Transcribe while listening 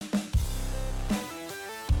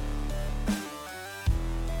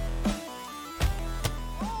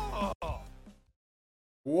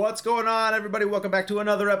What's going on, everybody? Welcome back to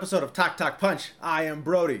another episode of Talk Talk Punch. I am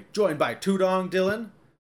Brody, joined by Tudong Dylan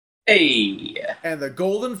Hey. and the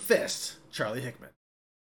Golden Fist, Charlie Hickman.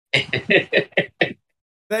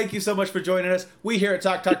 Thank you so much for joining us. We here at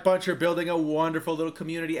Talk Talk Punch are building a wonderful little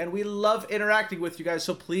community, and we love interacting with you guys,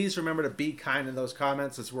 so please remember to be kind in those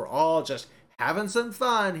comments as we're all just having some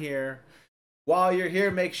fun here. While you're here,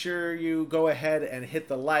 make sure you go ahead and hit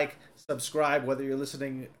the like, subscribe, whether you're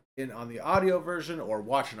listening in on the audio version or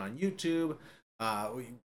watching on YouTube. It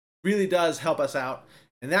really does help us out.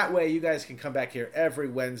 And that way you guys can come back here every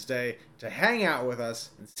Wednesday to hang out with us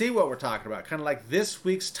and see what we're talking about. Kind of like this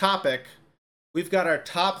week's topic. We've got our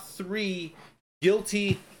top 3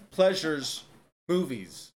 guilty pleasures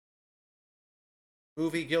movies.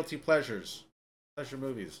 Movie guilty pleasures. Pleasure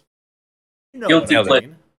movies. You know Guilty what I mean.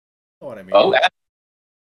 You know what I mean. Oh,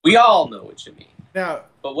 we all know what you mean. Now,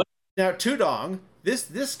 But Tudong,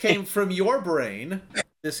 this came from your brain.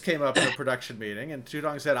 This came up in a production meeting, and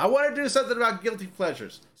Tudong said, I want to do something about guilty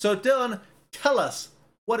pleasures. So, Dylan, tell us,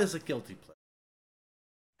 what is a guilty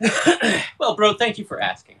pleasure? Well, bro, thank you for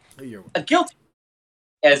asking. You're A guilty,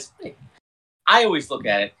 as I always look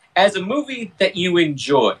at it, as a movie that you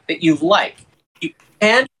enjoy, that you like. You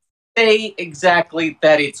can't say exactly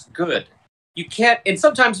that it's good. You can't, and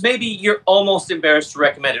sometimes maybe you're almost embarrassed to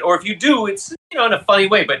recommend it. Or if you do, it's, in a funny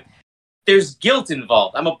way, but there's guilt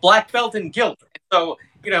involved. I'm a black belt in guilt. So,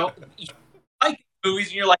 you like movies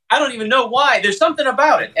and you're like, I don't even know why. There's something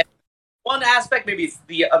about it. And one aspect, maybe it's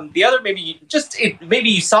the other, maybe maybe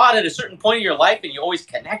you saw it at a certain point in your life and you always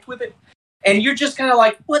connect with it. And you're just kind of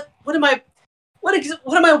like, what am I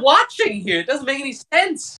watching here? It doesn't make any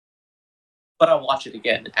sense. But I'll watch it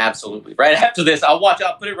again, absolutely. Right after this, I'll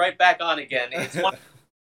put it right back on again. It's one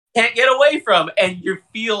you can't get away from, and you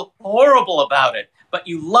feel horrible about it, but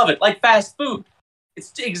you love it, like fast food.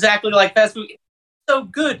 It's exactly like fast food. It's so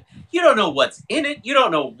good. You don't know what's in it. You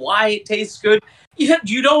don't know why it tastes good.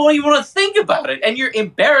 You don't even want to think about it, and you're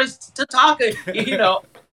embarrassed to talk. What you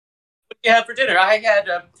had for dinner? I had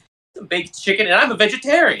some baked chicken, and I'm a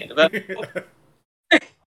vegetarian.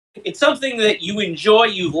 It's something that you enjoy,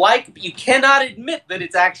 you like, but you cannot admit that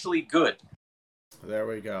it's actually good. There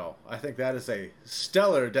we go. I think that is a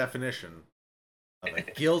stellar definition of a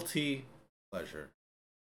guilty pleasure.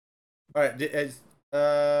 All right,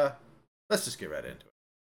 let's just get right into it.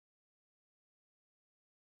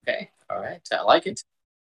 Okay, all right, I like it.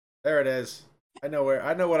 There it is. I know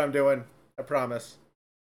what I'm doing. I promise.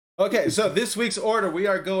 Okay, so this week's order, we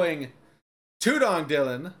are going Tudong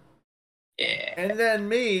Dylan. Yeah. And then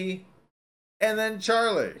me, and then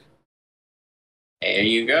Charlie. There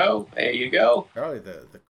you go. Charlie, the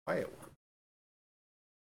quiet one.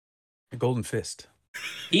 The Golden Fist.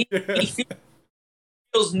 He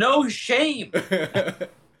feels no shame.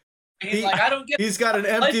 He's like, I don't get. He's got an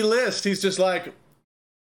empty list. He's just like,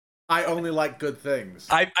 I only like good things.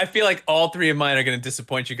 I feel like all 3 of mine are going to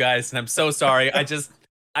disappoint you guys, and I'm so sorry. I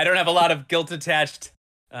don't have a lot of guilt attached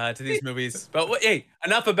to these movies. But hey,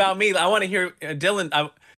 enough about me. I want to hear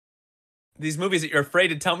Dylan. These movies that you're afraid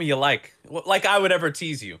to tell me you like I would ever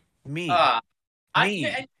tease you. Me. And you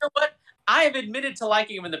know what? I have admitted to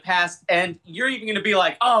liking him in the past, and you're even going to be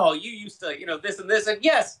like, "Oh, you used to, this and this," and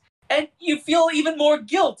yes, and you feel even more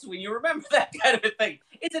guilt when you remember that kind of a thing.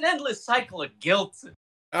 It's an endless cycle of guilt.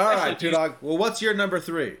 All right, Tudong. Well, what's your number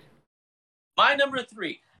 3? My number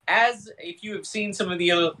 3. As if you have seen some of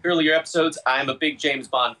the earlier episodes, I'm a big James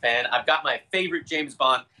Bond fan. I've got my favorite James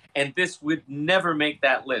Bond, and this would never make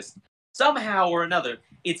that list. Somehow or another,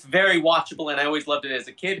 it's very watchable, and I always loved it as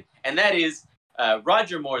a kid, and that is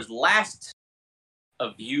Roger Moore's last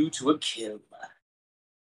A View to a Kill.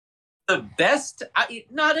 The best,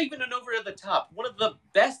 not even an over-the-top, one of the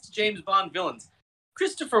best James Bond villains,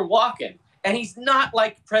 Christopher Walken. And he's not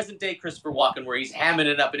like present-day Christopher Walken, where he's hamming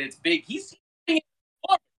it up and it's big.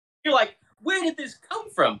 You're like, where did this come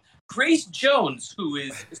from? Grace Jones, who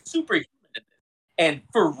is superhuman in this, and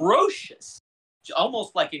ferocious,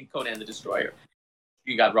 almost like in Conan the Destroyer.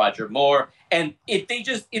 You got Roger Moore, and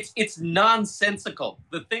it's nonsensical.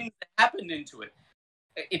 The things that happened into it,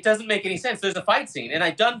 it doesn't make any sense. There's a fight scene, and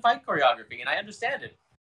I've done fight choreography, and I understand it.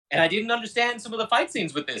 And I didn't understand some of the fight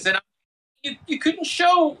scenes with this, and you couldn't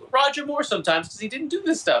show Roger Moore sometimes because he didn't do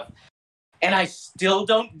this stuff. And I still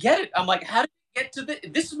don't get it. I'm like, how did he get to this?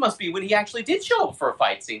 This must be when he actually did show up for a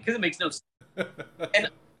fight scene, because it makes no sense. And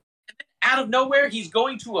out of nowhere, he's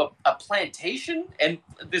going to a plantation, and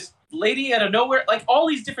this lady out of nowhere, like all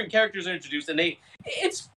these different characters are introduced, and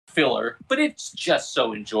it's filler, but it's just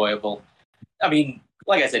so enjoyable. I mean,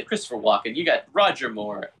 like I said, Christopher Walken, you got Roger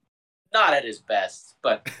Moore, not at his best,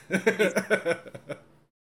 but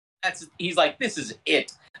he's like, this is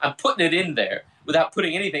it. I'm putting it in there without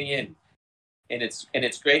putting anything in, and it's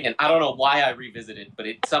great. And I don't know why I revisit it, but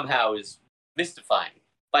it somehow is mystifying.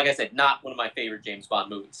 Like I said, not one of my favorite James Bond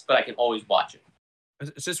movies, but I can always watch it.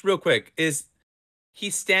 It's just real quick. Is he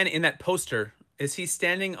standing in that poster? Is he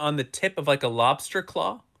standing on the tip of like a lobster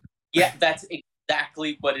claw? Yeah, that's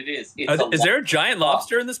exactly what it is. Is there a giant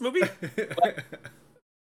lobster in this movie?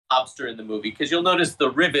 Lobster in the movie, because you'll notice the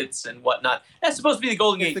rivets and whatnot. That's supposed to be the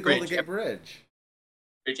Golden Gate Bridge. Golden Gate Bridge.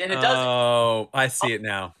 And it doesn't. Oh, I see it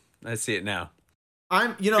now.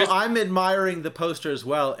 I'm admiring the poster as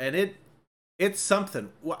well, and it's something.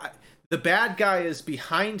 The bad guy is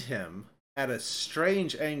behind him at a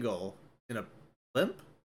strange angle in a blimp.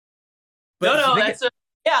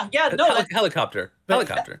 Helicopter.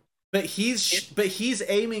 But he's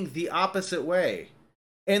aiming the opposite way,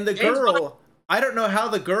 and the girl. I don't know how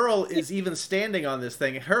the girl is even standing on this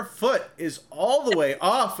thing. Her foot is all the way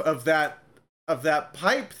off of that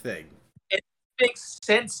pipe thing. It makes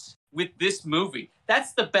sense with this movie.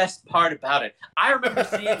 That's the best part about it. I remember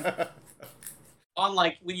seeing on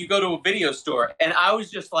like when you go to a video store, and I was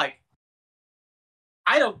just like,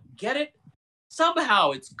 I don't get it.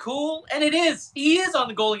 Somehow it's cool, and it is. He is on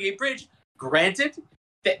the Golden Gate Bridge. Granted,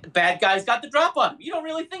 the bad guys got the drop on him. You don't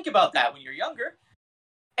really think about that when you're younger.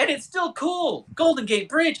 And it's still cool. Golden Gate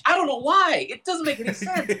Bridge. I don't know why. It doesn't make any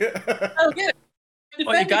sense. I don't get it.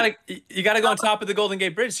 Well, you gotta go on top of the Golden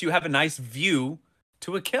Gate Bridge so you have a nice view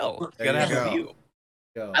to a kill. You gotta have a view.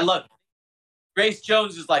 I love it. Grace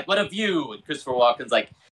Jones is like, what a view. And Christopher Walken's like,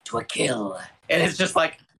 to a kill. And it's just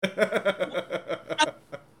like, and I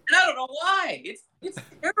don't know why. It's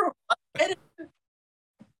terrible.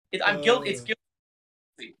 I'm guilty. It's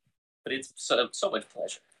guilty. But it's so much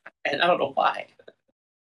pleasure. And I don't know why.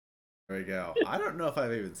 There we go. I don't know if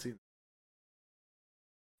I've even seen it.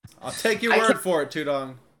 I'll take your word for it,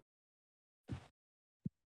 Tudong.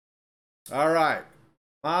 All right.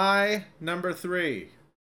 My number 3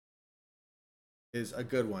 is a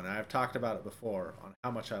good one. I've talked about it before on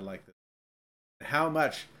how much I like this. And how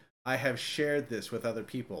much I have shared this with other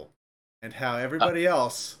people. And how everybody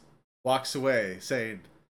else walks away saying,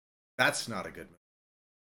 that's not a good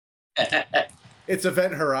movie. It's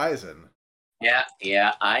Event Horizon.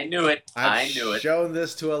 Yeah, I knew it. I've shown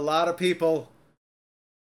this to a lot of people,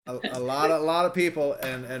 a lot of people,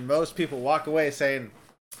 and most people walk away saying,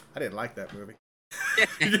 "I didn't like that movie."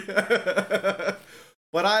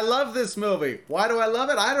 But I love this movie. Why do I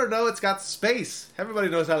love it? I don't know. It's got space. Everybody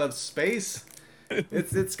knows I love space.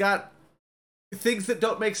 It's got things that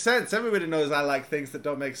don't make sense. Everybody knows I like things that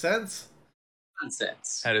don't make sense.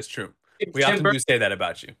 Nonsense. That is true. We often do say that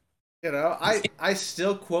about you. You know, I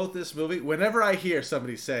still quote this movie. Whenever I hear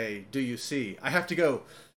somebody say, "Do you see?" I have to go,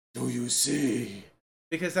 "Do you see?"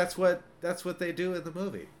 Because that's what they do in the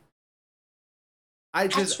movie.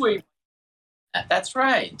 That's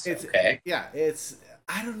right. It's okay. Yeah,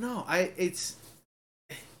 I don't know. It's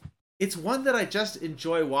one that I just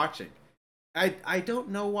enjoy watching. I don't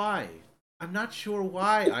know why. I'm not sure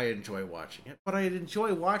why I enjoy watching it, but I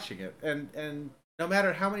enjoy watching it. And no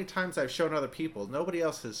matter how many times I've shown other people, nobody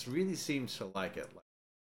else has really seemed to like it like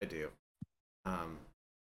I do.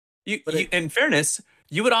 In fairness,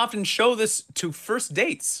 you would often show this to first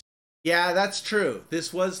dates. Yeah, that's true.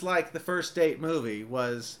 This was like the first date movie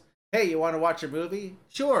was, hey, you want to watch a movie?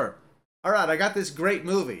 Sure. All right, I got this great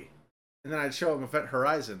movie. And then I'd show them Event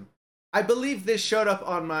Horizon. I believe this showed up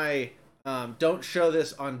on my Don't Show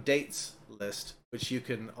This on Dates list, which you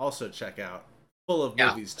can also check out. Full of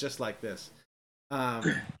movies just like this.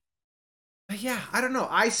 But yeah, I don't know.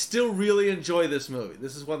 I still really enjoy this movie.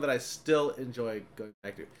 This is one that I still enjoy going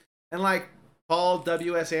back to. And like Paul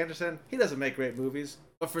W.S. Anderson, he doesn't make great movies,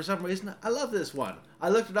 but for some reason, I love this one. I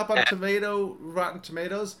looked it up on Rotten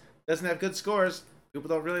Tomatoes. Doesn't have good scores. People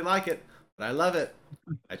don't really like it, but I love it.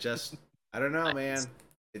 I don't know, man.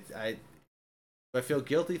 Do I feel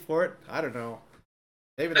guilty for it? I don't know.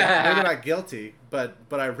 Maybe not guilty, but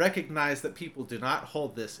I recognize that people do not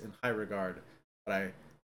hold this in high regard. But I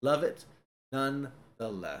love it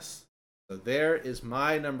nonetheless. So there is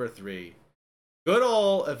my number 3. Good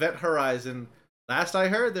old Event Horizon. Last I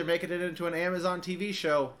heard, they're making it into an Amazon TV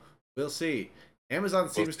show. We'll see. Amazon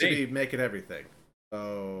seems to be making everything.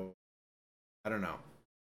 So, I don't know.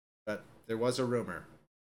 But there was a rumor.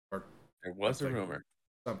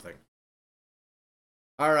 Something.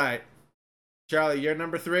 All right. Charlie, your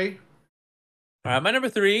number 3? My number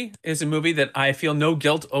 3 is a movie that I feel no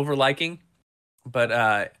guilt over liking.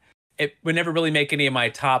 But it would never really make any of my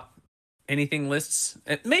top anything lists.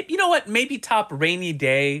 Maybe, you know what? Maybe top rainy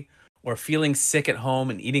day or feeling sick at home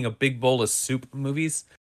and eating a big bowl of soup movies.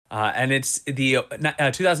 and it's the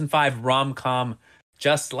 2005 rom-com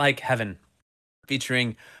Just Like Heaven,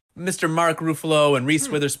 featuring Mr. Mark Ruffalo and Reese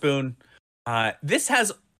Witherspoon. This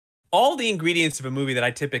has all the ingredients of a movie that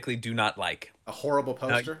I typically do not like. A horrible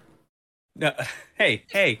poster? No, hey,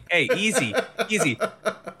 easy.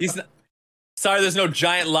 Sorry, there's no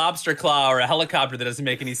giant lobster claw or a helicopter that doesn't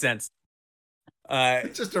make any sense.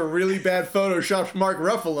 It's just a really bad Photoshopped Mark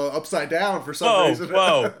Ruffalo upside down for some reason.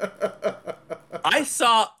 Whoa. I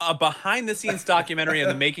saw a behind-the-scenes documentary on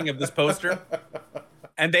the making of this poster,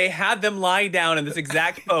 and they had them lying down in this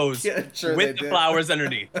exact pose with the flowers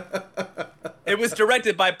underneath. It was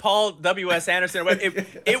directed by Paul W.S. Anderson.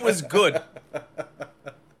 It was good.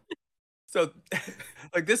 So,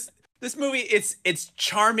 like this movie, it's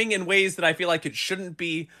charming in ways that I feel like it shouldn't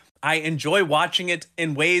be. I enjoy watching it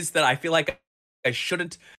in ways that I feel like I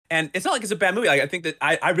shouldn't. And it's not like it's a bad movie. I think that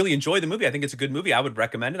I really enjoy the movie. I think it's a good movie. I would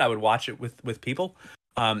recommend it. I would watch it with people.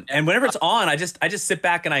 And whenever it's on, I just sit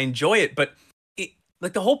back and I enjoy it. But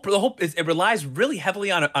the whole it relies really heavily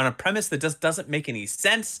on a premise that just doesn't make any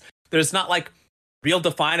sense. There's not like real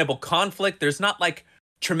definable conflict. There's not like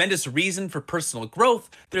tremendous reason for personal growth.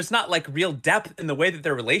 There's not like real depth in the way that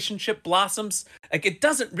their relationship blossoms. Like it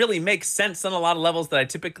doesn't really make sense on a lot of levels that I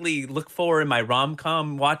typically look for in my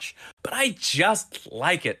rom-com watch, but I just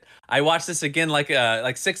like it. I watched this again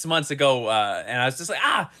like 6 months ago, and I was just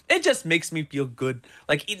like, it just makes me feel good,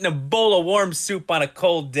 like eating a bowl of warm soup on a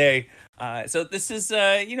cold day. So this is,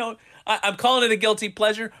 I'm calling it a guilty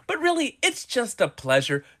pleasure, but really it's just a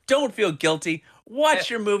pleasure. Don't feel guilty.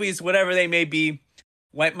 Watch your movies, whatever they may be.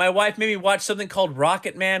 My wife made me watch something called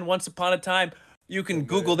Rocket Man Once Upon a Time. You can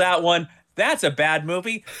Google that one. That's a bad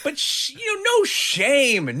movie, but no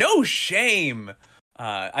shame.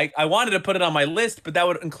 I wanted to put it on my list, but that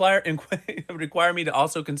would require me to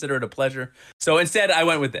also consider it a pleasure. So instead, I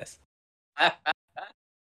went with this. I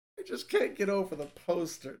just can't get over the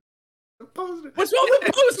poster. What's wrong with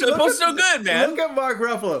the poster? The poster's so good, man. Look at Mark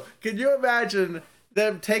Ruffalo. Can you imagine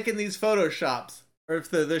them taking these photoshops or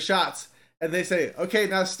the shots? And they say, okay,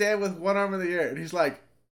 now stand with one arm in the air. And he's like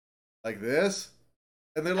this?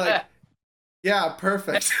 And they're like, yeah,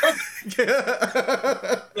 perfect.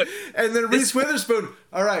 And then Reese Witherspoon,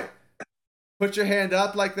 all right, put your hand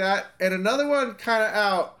up like that. And another one kind of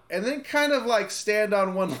out. And then kind of like stand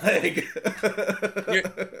on one leg.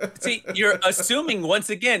 You're assuming, once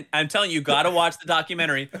again, I'm telling you, got to watch the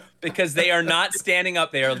documentary because they are not standing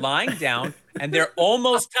up. They are lying down and they're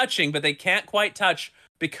almost touching, but they can't quite touch.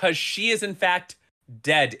 Because she is, in fact,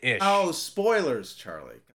 dead-ish. Oh, spoilers,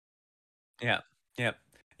 Charlie. Yeah.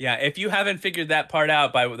 If you haven't figured that part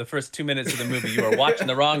out by the first 2 minutes of the movie, you are watching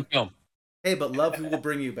the wrong film. Hey, but love will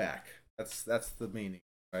bring you back. That's the meaning,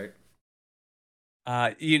 right?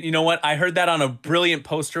 You know what? I heard that on a brilliant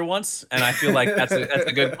poster once, and I feel like that's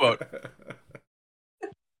a good quote.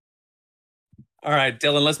 All right,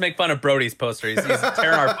 Dylan, let's make fun of Brody's poster. He's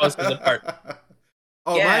tearing our posters apart.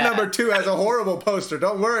 Oh, yeah. My number 2 has a horrible poster.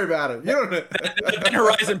 Don't worry about it. You don't. The Event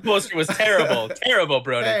Horizon poster was terrible. Terrible,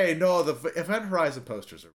 Brody. Hey, no, the Event Horizon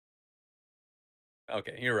posters are.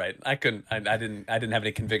 Okay, you're right. I didn't have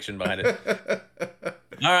any conviction behind it.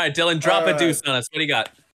 All right, Dylan, drop a deuce on us. What do you got?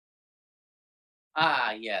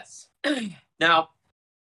 Yes. Now,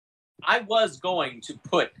 I was going to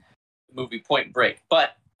put the movie Point Break,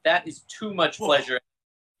 but that is too much pleasure and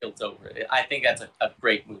guilt over it. I think that's a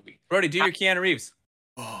great movie. Brody, do your Keanu Reeves.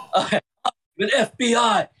 I'm an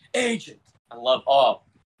FBI agent. I love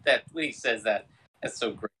that when he says that. That's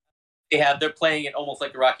so great. They're playing it almost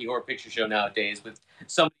like the Rocky Horror Picture Show nowadays with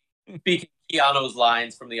somebody speaking Keanu's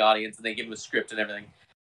lines from the audience and they give him a script and everything.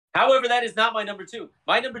 However, that is not my number 2.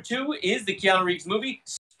 My number 2 is the Keanu Reeves movie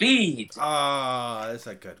Speed. That's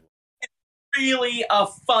a good one. It's really a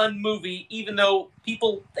fun movie, even though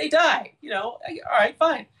people they die. All right,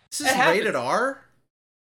 fine. This is rated R?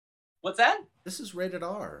 What's that? This is rated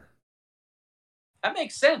R. That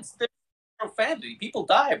makes sense. There's profanity. People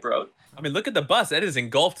die, bro. I mean, look at the bus. That is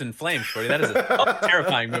engulfed in flames, Brody. That is a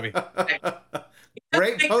terrifying movie.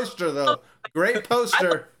 Great poster, though. Great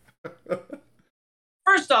poster.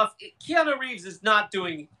 First off, Keanu Reeves is not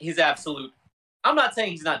doing his absolute... I'm not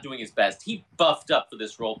saying he's not doing his best. He buffed up for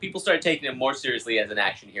this role. People started taking him more seriously as an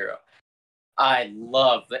action hero. I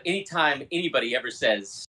love that anytime anybody ever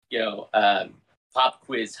says, pop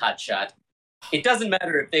quiz hotshot, it doesn't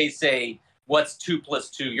matter if they say, what's 2 +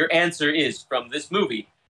 2? Your answer is, from this movie,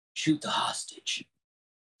 shoot the hostage.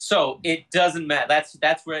 So it doesn't matter.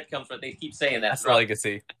 That's where it comes from. They keep saying that. That's the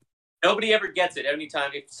legacy. Nobody ever gets it.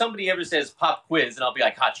 Anytime if somebody ever says pop quiz, and I'll be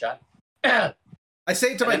like, hotshot. I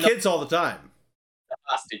say it to my kids all the time.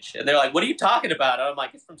 Hostage. And they're like, what are you talking about? And I'm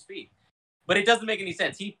like, it's from Speed. but it doesn't make any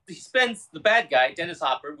sense. He spends the bad guy, Dennis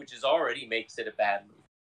Hopper, which is already makes it a bad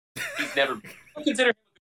movie. He's never considered,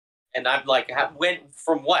 and I'm like, went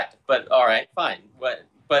from what? But all right, fine. What?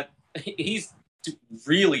 But he's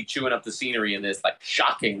really chewing up the scenery in this, like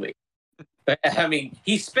shockingly. I mean,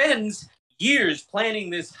 he spends years planning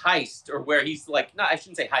this heist, or where he's like, no, I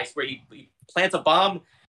shouldn't say heist, where he plants a bomb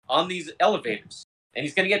on these elevators, and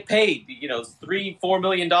he's going to get paid, $3-4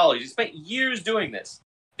 million. He spent years doing this.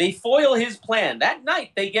 They foil his plan. That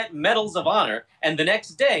night, they get medals of honor, and the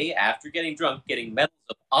next day, after getting drunk, getting medals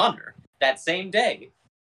of honor that same day.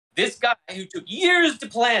 This guy who took years to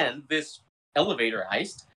plan this elevator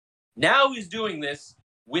heist now is doing this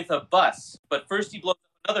with a bus. But first he blows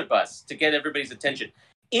up another bus to get everybody's attention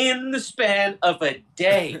in the span of a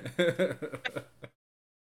day.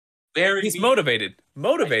 He's motivated,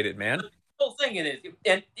 man. The whole thing in it,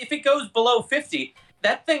 and if it goes below 50,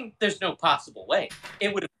 that thing, there's no possible way.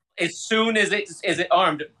 It would have, as soon as it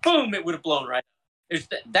armed, boom, it would have blown right up.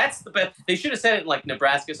 That's the best. They should have said it in like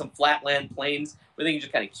Nebraska, some flatland plains where they can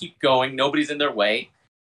just kind of keep going. Nobody's in their way.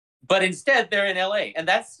 But instead, they're in LA, and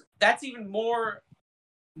that's even more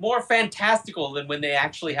fantastical than when they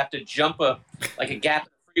actually have to jump a gap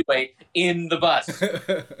in the freeway in the bus.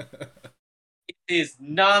 It is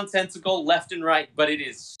nonsensical left and right, but it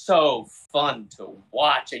is so fun to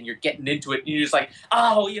watch, and you're getting into it, and you're just like,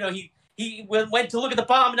 oh, he went to look at the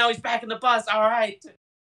bomb, and now he's back in the bus. All right.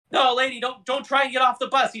 No, lady, don't try and get off the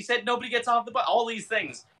bus. He said nobody gets off the bus. All these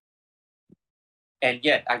things. And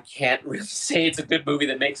yet, I can't really say it's a good movie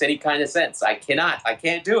that makes any kind of sense. I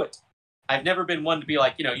can't do it. I've never been one to be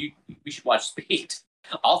like, we should watch Speed.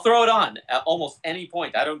 I'll throw it on at almost any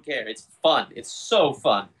point. I don't care. It's fun. It's so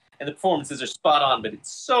fun. And the performances are spot on, but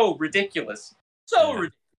it's so ridiculous.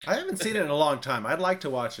 Ridiculous. I haven't seen it in a long time. I'd like to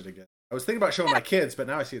watch it again. I was thinking about showing my kids, but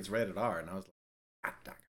now I see it's rated R, and I was like,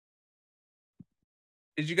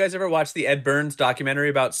 Did you guys ever watch the Ed Burns documentary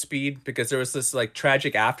about Speed? Because there was this like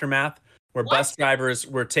tragic aftermath where bus drivers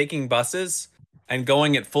were taking buses and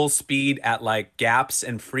going at full speed at like gaps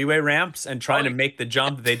and freeway ramps and trying to make the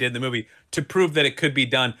jump that they did in the movie to prove that it could be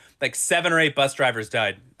done. Like 7 or 8 bus drivers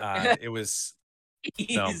died. It was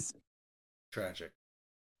tragic.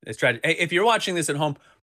 It's tragic. Hey, if you're watching this at home,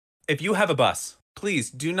 if you have a bus, please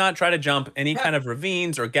do not try to jump any kind of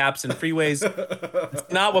ravines or gaps in freeways.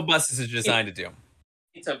 It's not what buses are designed to do.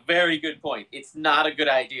 It's a very good point. It's not a good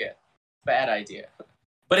idea. Bad idea.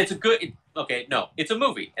 But it's it's a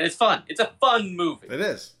movie, and it's fun. It's a fun movie. It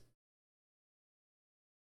is.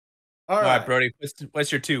 All right, Brody,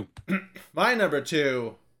 what's your 2? My number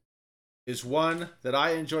 2 is one that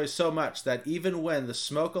I enjoy so much that even when the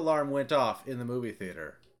smoke alarm went off in the movie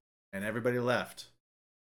theater and everybody left,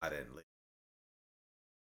 I didn't leave.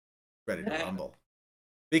 Ready to rumble.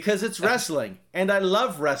 Because it's wrestling, and I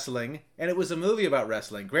love wrestling, and it was a movie about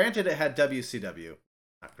wrestling. Granted, it had WCW.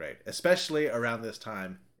 Not great. Especially around this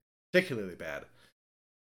time. Particularly bad.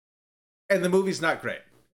 And the movie's not great.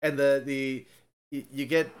 And you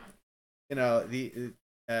get,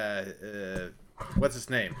 what's his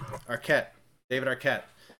name? Arquette. David Arquette.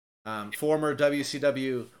 Former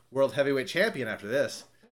WCW World Heavyweight Champion after this.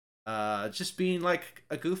 Just being like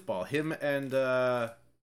a goofball. Him and,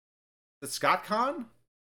 Scott Conn?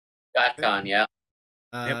 Scott Conn, yeah.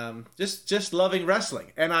 Just loving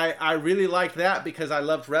wrestling. And I really liked that because I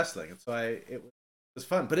loved wrestling. And so it was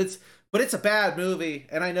fun. But it's a bad movie,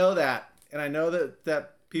 and I know that. And I know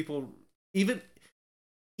that people, even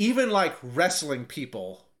like wrestling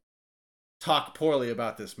people, talk poorly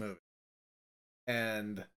about this movie.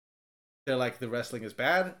 And they're like, the wrestling is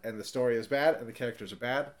bad, and the story is bad, and the characters are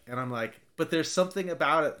bad. And I'm like, but there's something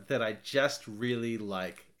about it that I just really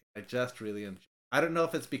like. I just really enjoy. I don't know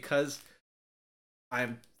if it's because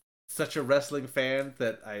I'm such a wrestling fan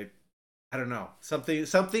that I don't know.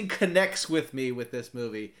 Something connects with me with this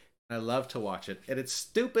movie. And I love to watch it. And it's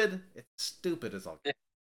stupid. It's stupid as all.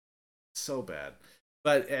 So bad.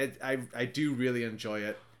 But I do really enjoy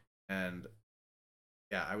it. And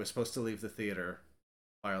yeah, I was supposed to leave the theater.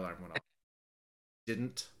 Fire alarm went off.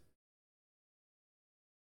 Didn't.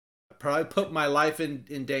 I probably put my life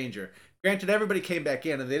in danger. Granted, everybody came back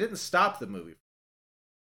in, and they didn't stop the movie.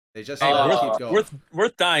 They just let it keep going.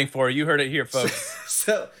 Worth dying for. You heard it here,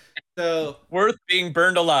 folks. So worth being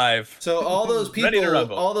burned alive. So all those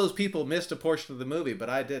people missed a portion of the movie, but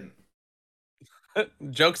I didn't.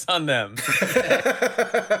 Joke's on them.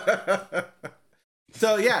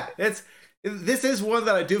 So yeah, this is one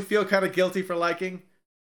that I do feel kind of guilty for liking,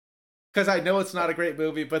 because I know it's not a great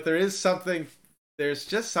movie, but there's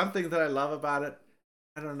just something that I love about it.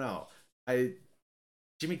 I don't know.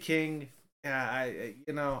 Jimmy King. Yeah, I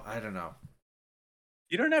don't know.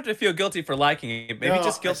 You don't have to feel guilty for liking it. Maybe No,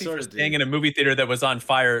 just I guilty sort for of staying do. in a movie theater that was on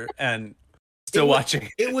fire and still watching.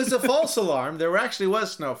 It was a false alarm. There actually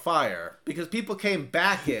was no fire because people came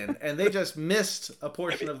back in and they just missed a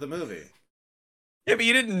portion of the movie. Yeah, but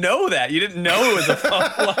you didn't know that. You didn't know it was a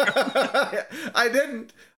false alarm. I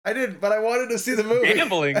didn't, but I wanted to see the movie.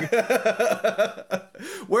 Gambling.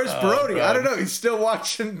 Where's Brody? God. I don't know. He's still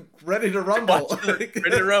watching Ready to Rumble. Ready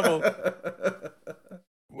to Rumble.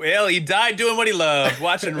 Well, he died doing what he loved,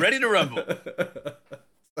 watching Ready to Rumble.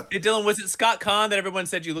 Hey, Dylan, was it Scott Conn that everyone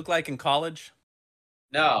said you looked like in college?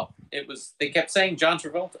 No, it was. They kept saying John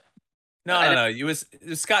Travolta. No. It was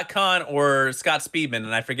Scott Conn or Scott Speedman,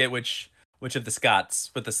 and I forget which of the Scotts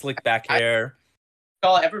with the slick back hair. I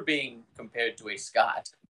don't recall ever being compared to a Scott.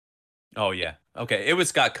 Oh yeah, okay. It was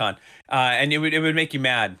Scott Conn, and it would make you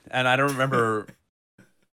mad, and I don't remember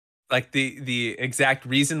like the exact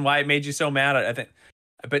reason why it made you so mad. I think,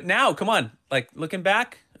 but now, come on, like looking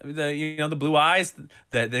back, the blue eyes,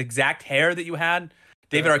 the exact hair that you had.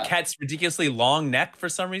 David Arquette's ridiculously long neck for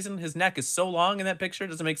some reason. His neck is so long in that picture. It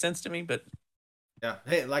doesn't make sense to me, but Yeah.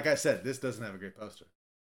 Hey, like I said, this doesn't have a great poster.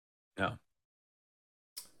 no.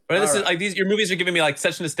 But this is like your movies are giving me like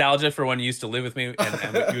such nostalgia for when you used to live with me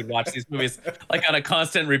and you would watch these movies like on a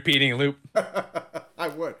constant repeating loop. I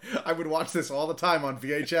would watch this all the time on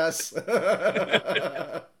VHS.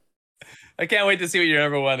 I can't wait to see what your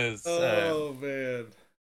number one is. Oh man.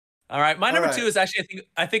 All right, my All number right. two is actually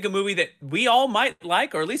I think a movie that we all might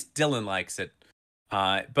like, or at least Dylan likes it.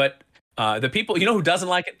 But the people, who doesn't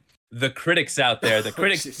like it? The critics out there. The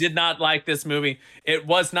critics did not like this movie. It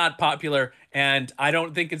was not popular, and I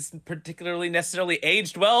don't think it's particularly necessarily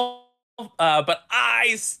aged well. But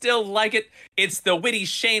I still like it. It's the witty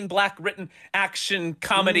Shane Black written action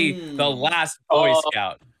comedy, The Last Boy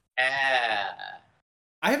Scout. Yeah.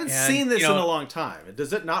 I haven't And, seen this in a long time.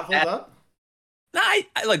 Does it not hold up? No, I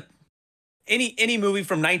like any movie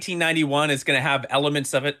from 1991 is going to have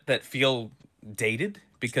elements of it that feel dated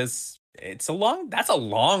because that's a long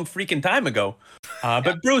freaking time ago.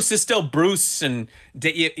 But Bruce is still Bruce, and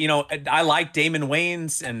I like Damon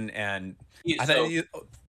Wayans, and I thought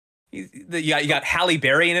you got Halle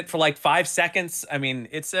Berry in it for like 5 seconds. I mean,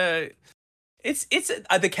 it's the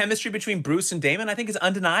chemistry between Bruce and Damon, I think, is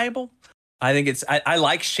undeniable. I think I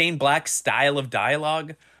like Shane Black's style of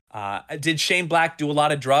dialogue. Did Shane Black do a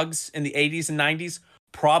lot of drugs in the 80s and 90s?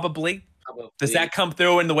 Probably. Does that come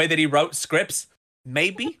through in the way that he wrote scripts?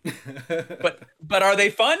 Maybe. but are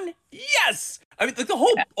they fun? Yes. I mean, like the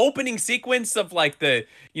whole opening sequence of like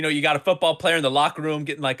you got a football player in the locker room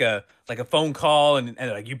getting like a phone call and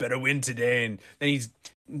like, you better win today, and then he's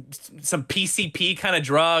some PCP kind of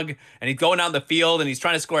drug, and he's going out in the field and he's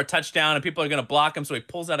trying to score a touchdown, and people are going to block him, so he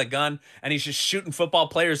pulls out a gun and he's just shooting football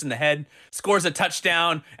players in the head, scores a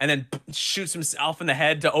touchdown, and then shoots himself in the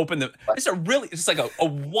head to open the. It's just like a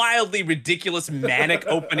wildly ridiculous manic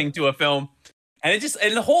opening to a film. And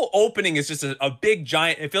the whole opening is just a big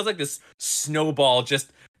giant. It feels like this snowball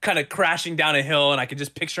just kind of crashing down a hill, and I can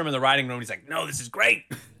just picture him in the writing room. He's like, "No, this is great.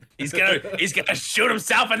 He's gonna shoot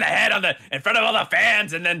himself in the head in front of all the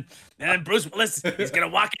fans, and then Bruce Willis, he's gonna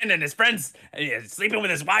walk in, and his friend's sleeping with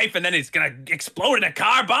his wife, and then he's gonna explode in a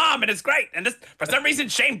car bomb, and it's great. And this, for some reason,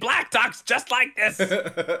 Shane Black talks just like this."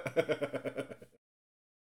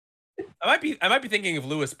 I might be thinking of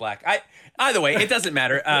Lewis Black. Either way, it doesn't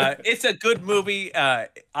matter. It's a good movie. I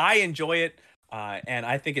enjoy it, and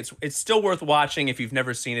I think it's still worth watching if you've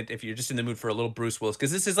never seen it. If you're just in the mood for a little Bruce Willis,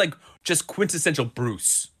 because this is like just quintessential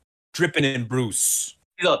Bruce, dripping in Bruce.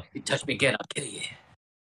 You touch me again, I'll kill you.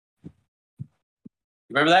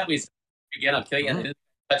 Remember that? We again, I'll kill you. And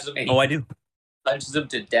touches him, I do. Punches him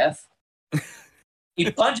to death.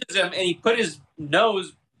 He punches him, and he put his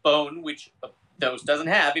nose bone, which nose doesn't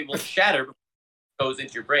have, it will shatter before it goes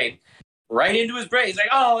into your brain, right into his brain. He's like,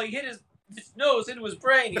 oh, he hit his nose into his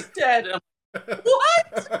brain. He's dead. And I'm like,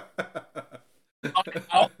 what?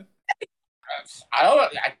 I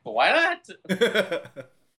don't. Why not?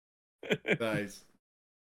 Nice.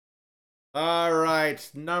 All right,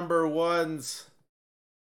 number ones.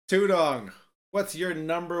 Tudong, what's your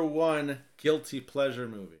number one guilty pleasure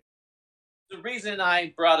movie? The reason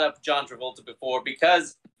I brought up John Travolta before,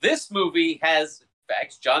 because this movie has, in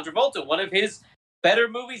fact, John Travolta, one of his better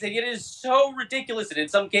movies, and yet it is so ridiculous, and in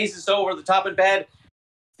some cases so over the top and bad.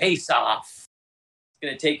 Face Off. He's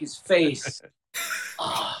going to take his face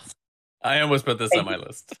off. I almost put this on my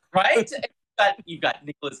list. Right? You've got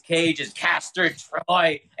Nicolas Cage as Castor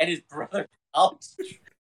Troy and his brother Alex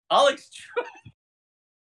Troy.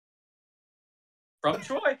 From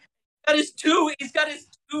Troy. He's got his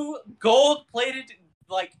two gold-plated,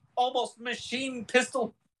 like almost machine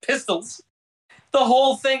pistols, the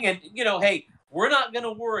whole thing. And, hey, we're not going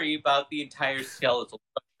to worry about the entire skeletal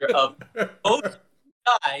structure of both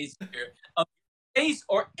eyes here, of your face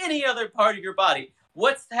or any other part of your body.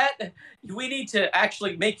 What's that? We need to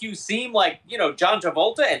actually make you seem like, John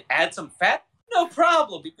Travolta and add some fat? No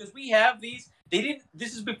problem, because we have these.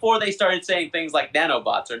 This is before they started saying things like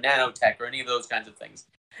nanobots or nanotech or any of those kinds of things.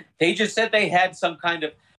 They just said they had some kind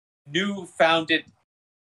of new founded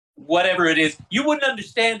whatever it is. You wouldn't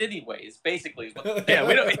understand anyways, basically. Yeah,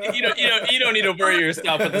 we don't. You don't need to worry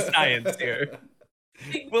yourself with the science here.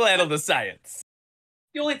 We'll handle the science.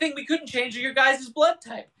 The only thing we couldn't change are your guys' blood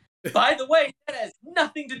type. By the way, that has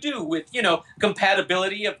nothing to do with,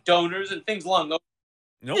 compatibility of donors and things along those.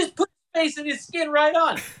 Nope. Just put his face and his skin right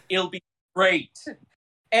on. It'll be great.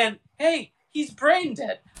 And hey, he's brain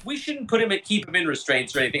dead. We shouldn't keep him in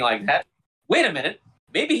restraints or anything like that. Wait a minute.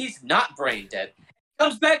 Maybe he's not brain dead.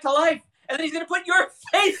 Comes back to life, and then he's gonna put your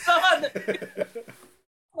face on.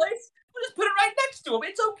 We'll just put it right next to him.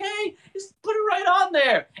 It's okay. Just put it right on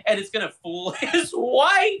there, and it's gonna fool his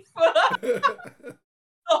wife.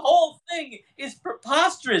 The whole thing is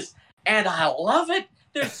preposterous, and I love it.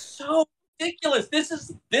 They're so ridiculous.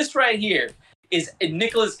 This right here is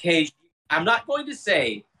Nicolas Cage. I'm not going to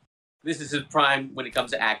say this is his prime when it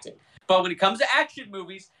comes to acting, but when it comes to action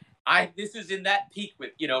movies, this is in that peak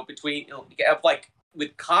with between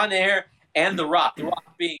with Con Air and The Rock. The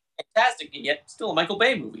Rock being fantastic and yet still a Michael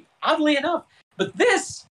Bay movie, oddly enough. But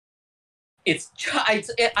this, I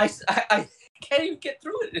can't even get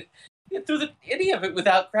through it. Any of it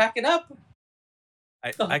without cracking up.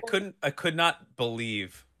 I could not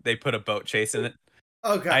believe they put a boat chase in it.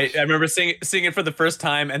 Oh gosh. I remember seeing it for the first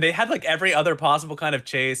time, and they had like every other possible kind of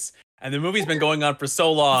chase, and the movie's been going on for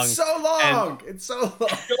so long. It's so long.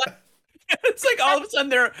 It's like all of a sudden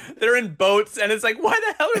they're in boats, and it's like, why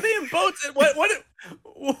the hell are they in boats? And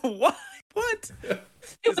what?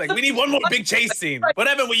 It's like, we need one more big chase scene. What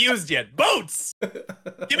haven't we used yet? Boats.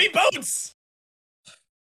 Give me boats.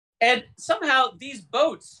 And somehow these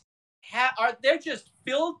boats they're just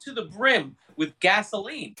filled to the brim with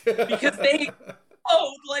gasoline because they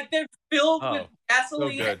explode like they're filled with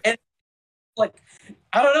gasoline so and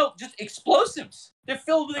I don't know, just explosives. They're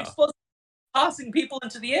filled with explosives, tossing people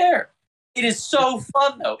into the air. It is so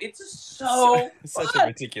fun though. It's such a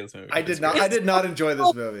ridiculous movie. I did not enjoy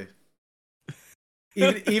this movie.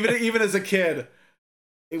 Even as a kid,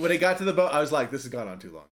 when it got to the boat, I was like, this has gone on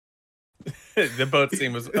too long. The boat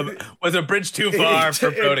scene was a bridge too far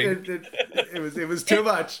for Brody. It was too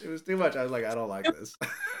much. It was too much. I was like, I don't like this.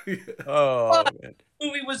 Oh man. The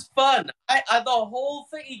movie was fun. The whole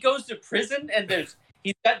thing. He goes to prison and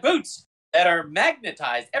he's got boots that are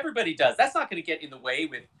magnetized. Everybody does. That's not going to get in the way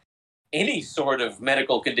with any sort of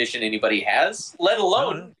medical condition anybody has, let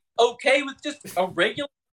alone okay with just a regular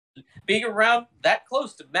being around that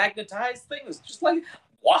close to magnetized things, just like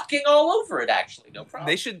walking all over it. Actually, no problem.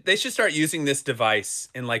 They should start using this device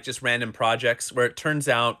in like just random projects where it turns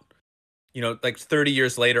out, like 30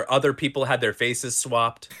 years later, other people had their faces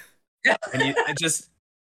swapped, and it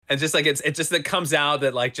comes out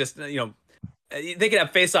that like just they could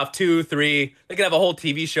have Face Off 2, 3. They could have a whole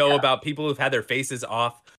TV show about people who've had their faces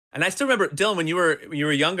off. And I still remember, Dylan, when you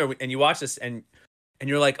were younger and you watched this and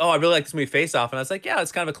you're like, oh, I really like this movie Face Off. And I was like, yeah,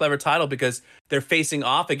 it's kind of a clever title because they're facing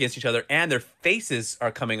off against each other and their faces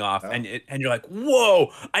are coming off. Oh. And you're like,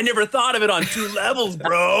 whoa, I never thought of it on 2 levels,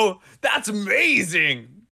 bro. That's amazing.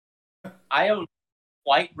 I don't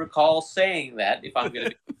quite recall saying that, if I'm going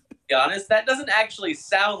to be honest. That doesn't actually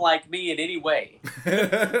sound like me in any way.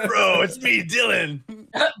 Bro, it's me, Dylan.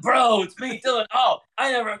 Bro, it's me, Dylan. Oh,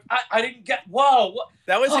 I didn't get, whoa. What?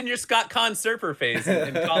 That was in your Scott Conn surfer phase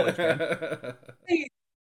in college, man.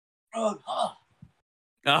 Bro,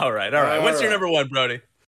 All right. What's your number one, Brody?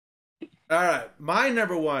 All right, my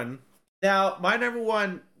number one. Now, my number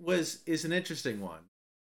one is an interesting one.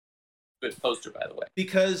 Good poster, by the way.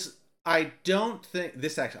 Because I don't think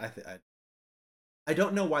this actually. I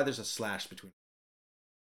don't know why there's a slash between.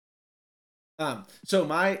 So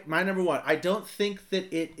my number one. I don't think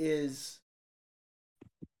that it is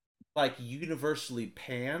like universally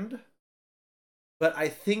panned, but I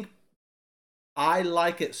think I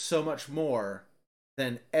like it so much more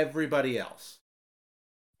than everybody else.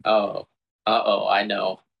 Oh, I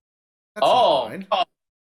know. That's not mine.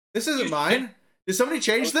 This isn't mine. Did somebody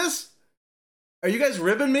change this? Are you guys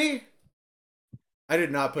ribbing me? I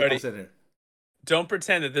did not put this in here. Don't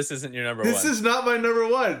pretend that this isn't your number one. This is not my number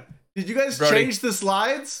one. Did you guys change the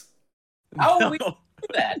slides? Oh, we do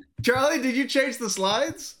that. Charlie, did you change the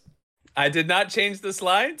slides? I did not change the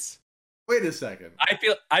slides. Wait a second.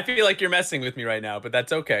 I feel like you're messing with me right now, but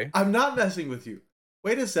that's okay. I'm not messing with you.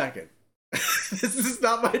 Wait a second. This is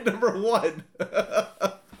not my number one.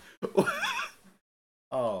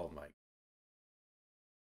 Oh my.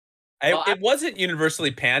 It wasn't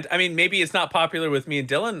universally panned. I mean, maybe it's not popular with me and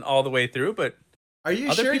Dylan all the way through, but Are you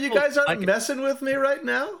other sure you people guys aren't like it. messing with me right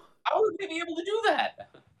now? How would they be able to do that?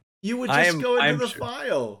 You would I just am- go into I'm the sure.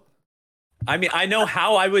 file. I mean, I know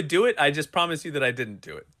how I would do it. I just promise you that I didn't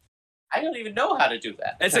do it. I don't even know how to do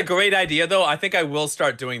that. It's a great idea, though. I think I will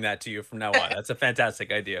start doing that to you from now on. That's a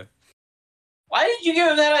fantastic idea. Why did you give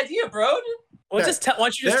him that idea, bro? Well, Okay. just tell. Why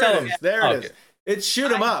don't you just There tell it him? is. There Oh, it is. It's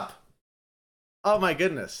shoot 'em up. Oh my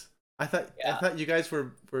goodness. I Yeah. thought you guys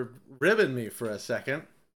were ribbing me for a second.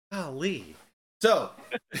 Golly. So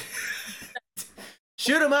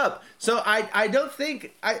shoot 'em up. So I don't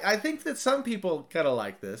think I think that some people kind of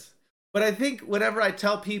like this, but I think whenever I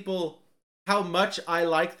tell people how much I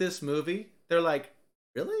like this movie, they're like,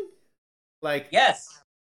 "Really?" Like Yes.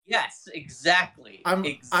 Yes, exactly. I'm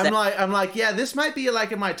exactly. I'm like, yeah, this might be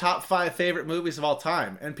like in my top 5 favorite movies of all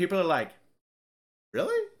time, and people are like,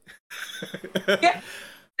 really? Yeah.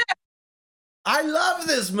 I love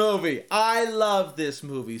this movie. I love this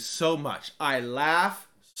movie so much. I laugh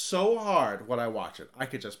so hard when I watch it. I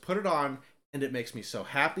could just put it on, and it makes me so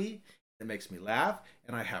happy. It makes me laugh,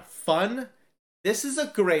 and I have fun. This is a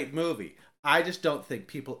great movie. I just don't think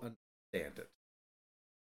people understand it.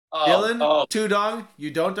 Oh, Dylan, oh, Tudong,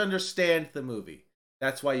 you don't understand the movie.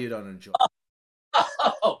 That's why you don't enjoy it.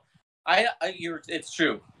 oh. It's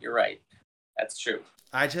true. You're right. That's true.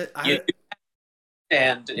 You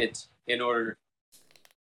understand it in order.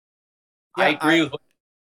 I Yeah, agree with.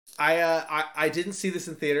 I didn't see this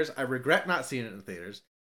in theaters. I regret not seeing it in theaters.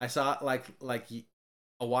 I saw it like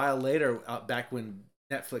a while later, back when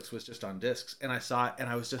Netflix was just on discs, and I saw it, and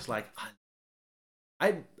I was just like,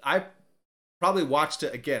 I probably watched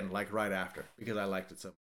it again like right after because I liked it so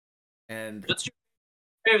much. And What's your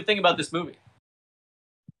favorite thing about this movie?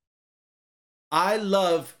 I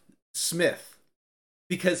love Smith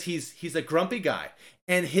because he's a grumpy guy,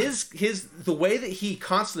 and his the way that he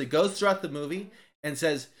constantly goes throughout the movie and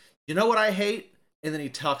says, "You know what I hate," and then he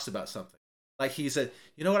talks about something. Like he said,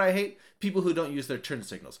 "You know what I hate? People who don't use their turn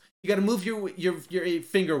signals. You got to move your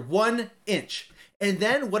finger 1 inch." And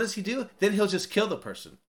then what does he do? Then he'll just kill the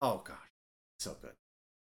person. Oh gosh, so good.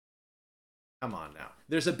 Come on now.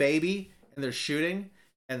 There's a baby and they're shooting,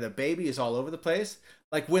 and the baby is all over the place.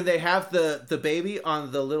 Like when they have the baby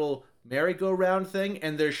on the little merry-go-round thing,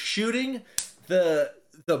 and they're shooting the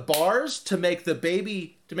bars to make the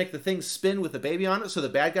thing spin with the baby on it, so the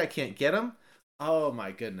bad guy can't get him. Oh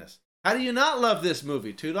my goodness! How do you not love this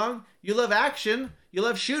movie, Tudong? You love action. You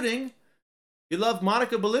love shooting. You love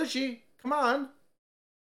Monica Bellucci. Come on.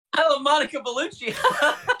 I love Monica Bellucci.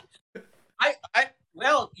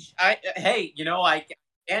 Hey, you know, I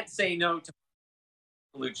can't say no to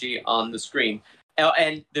Bellucci on the screen.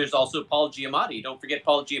 And there's also Paul Giamatti. Don't forget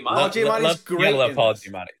Paul Giamatti. Paul Giamatti's great. You gotta love in Paul this.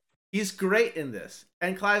 Giamatti. He's great in this,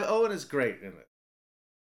 and Clive Owen is great in it.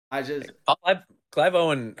 I just Clive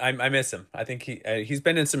Owen, I miss him. I think he's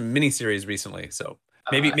been in some miniseries recently, so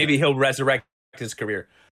maybe he'll resurrect his career.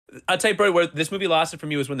 I'll tell you, bro, where this movie lost it for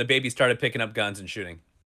me was when the baby started picking up guns and shooting.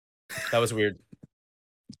 That was weird.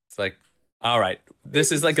 It's like, all right,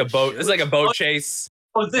 this is like a boat. This is like a boat chase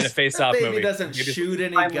Oh, in a this face-off baby movie. doesn't Maybe- shoot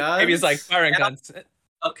any maybe guns. Maybe it's like firing guns.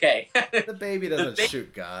 okay. The baby doesn't baby-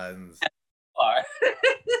 shoot guns. Far.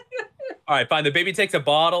 All right, fine. The baby takes a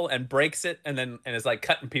bottle and breaks it, and is like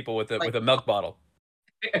cutting people with a milk bottle.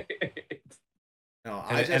 No,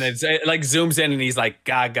 And it like zooms in, and he's like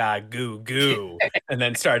gaga goo goo, and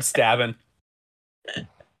then starts stabbing.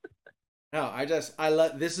 no, I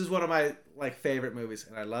love. This is one of my like favorite movies,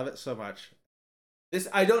 and I love it so much.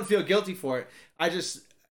 I don't feel guilty for it.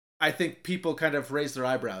 I think people kind of raise their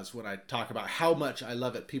eyebrows when I talk about how much I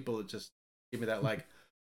love it. People just give me that like,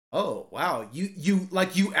 oh wow, you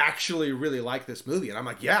actually really like this movie, and I'm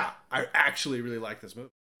like, yeah, I actually really like this movie.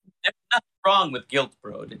 There's nothing wrong with guilt,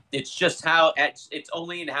 bro. It's just how it's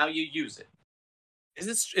only in how you use it. Is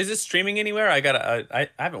this streaming anywhere? I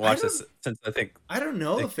haven't watched this since I think. I don't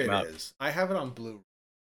know It if it came out. is. I have it on Blu-ray.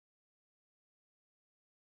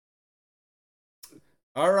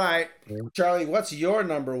 All right, Charlie, what's your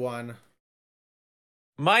number one?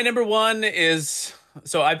 My number one is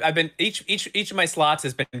I've been each of my slots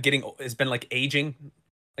has been like aging,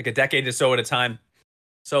 like a decade or so at a time.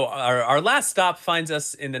 So our last stop finds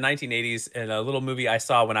us in the 1980s in a little movie I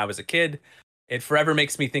saw when I was a kid. It forever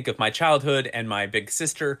makes me think of my childhood and my big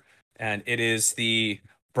sister, and it is the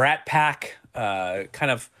Brat Pack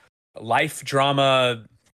kind of life drama,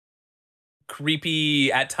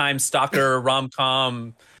 creepy at times stalker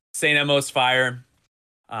rom-com, St. Elmo's Fire.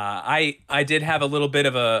 I did have a little bit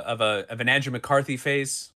of an Andrew McCarthy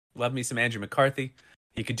phase. Love me some Andrew McCarthy.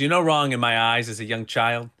 He could do no wrong in my eyes as a young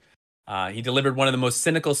child. He delivered one of the most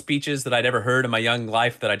cynical speeches that I'd ever heard in my young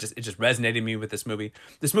life. It just resonated with me with this movie.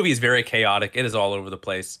 This movie is very chaotic. It is all over the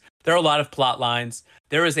place. There are a lot of plot lines.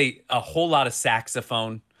 There is a whole lot of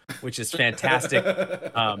saxophone, which is fantastic.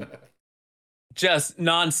 Just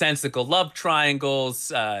nonsensical love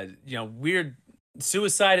triangles. Weird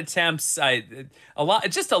suicide attempts. A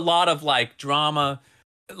lot of like drama,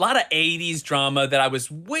 a lot of 80s drama that I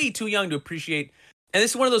was way too young to appreciate. And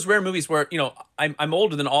this is one of those rare movies where, I'm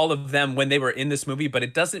older than all of them when they were in this movie, but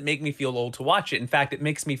it doesn't make me feel old to watch it. In fact, it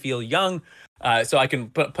makes me feel young. So I can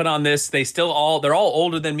put on this. They're all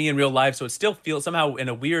older than me in real life. So it still feels somehow in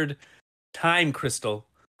a weird time crystal.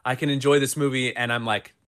 I can enjoy this movie and I'm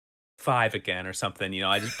like 5 again or something.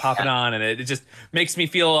 I just pop it on and it just makes me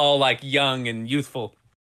feel all like young and youthful.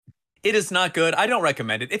 It is not good. I don't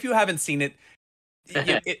recommend it. If you haven't seen it,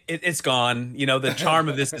 it's gone. The charm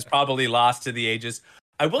of this is probably lost to the ages.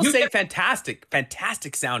 I will say fantastic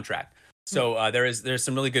soundtrack. So there's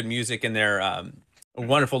some really good music in there. A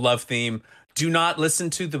wonderful love theme. Do not listen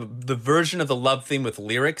to the version of the love theme with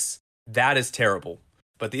lyrics. That is terrible.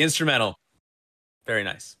 But the instrumental, very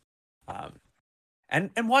nice.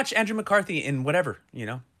 And watch Andrew McCarthy in whatever,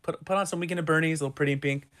 Put on some Weekend at Bernie's, a little Pretty in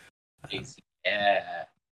Pink. Yeah.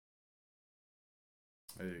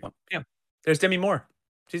 Yeah. There's Demi Moore.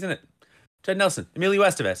 She's in it. Judd Nelson, Emilio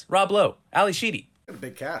Estevez, Rob Lowe, Ali Sheedy. Got a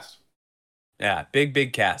big cast. Yeah,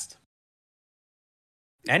 big cast.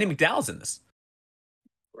 Andy McDowell's in this.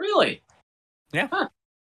 Really? Yeah. Huh.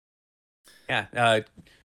 Yeah.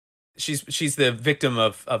 She's the victim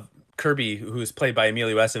of Kirby, who is played by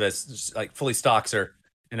Emilio Estevez, like fully stalks her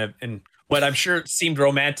in what I'm sure seemed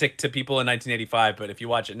romantic to people in 1985, but if you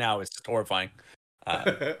watch it now, it's just horrifying.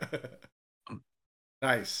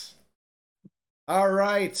 Nice. All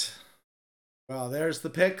right. Well, there's the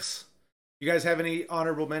picks. You guys have any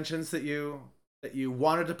honorable mentions that you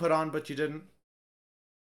wanted to put on but you didn't?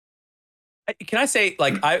 Can I say,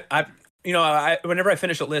 like, I whenever I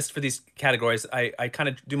finish a list for these categories, I kind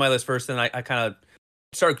of do my list first, and I kind of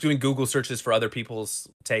start doing Google searches for other people's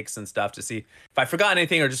takes and stuff to see if I forgot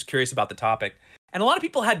anything or just curious about the topic. And a lot of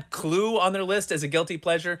people had Clue on their list as a guilty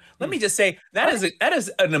pleasure. Let me just say that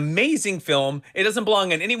is an amazing film. It doesn't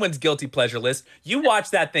belong on anyone's guilty pleasure list. You watch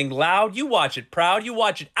that thing loud. You watch it proud. You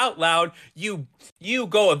watch it out loud. You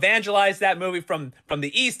go evangelize that movie from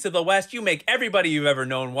the east to the west. You make everybody you've ever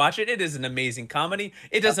known watch it. It is an amazing comedy.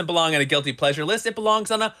 It doesn't belong on a guilty pleasure list. It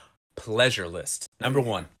belongs on a pleasure list. Number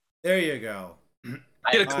 1. There you go.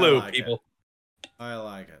 Get a clue, people. I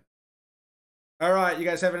like it. All right, you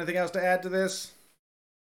guys have anything else to add to this?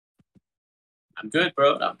 I'm good,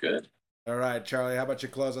 bro. I'm good. All right, Charlie, how about you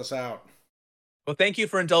close us out? Well, thank you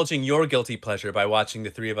for indulging your guilty pleasure by watching the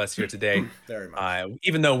three of us here today. Very much.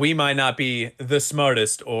 Even though we might not be the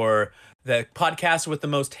smartest or the podcast with the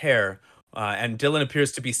most hair, and Dylan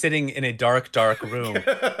appears to be sitting in a dark room.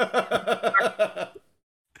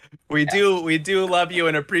 We do love you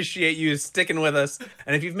and appreciate you sticking with us.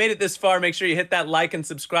 And if you've made it this far, make sure you hit that like and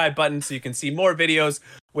subscribe button so you can see more videos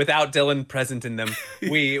without Dylan present in them.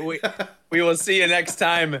 We will see you next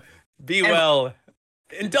time. Be well.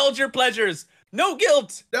 Indulge your pleasures. No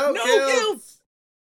guilt. No guilt.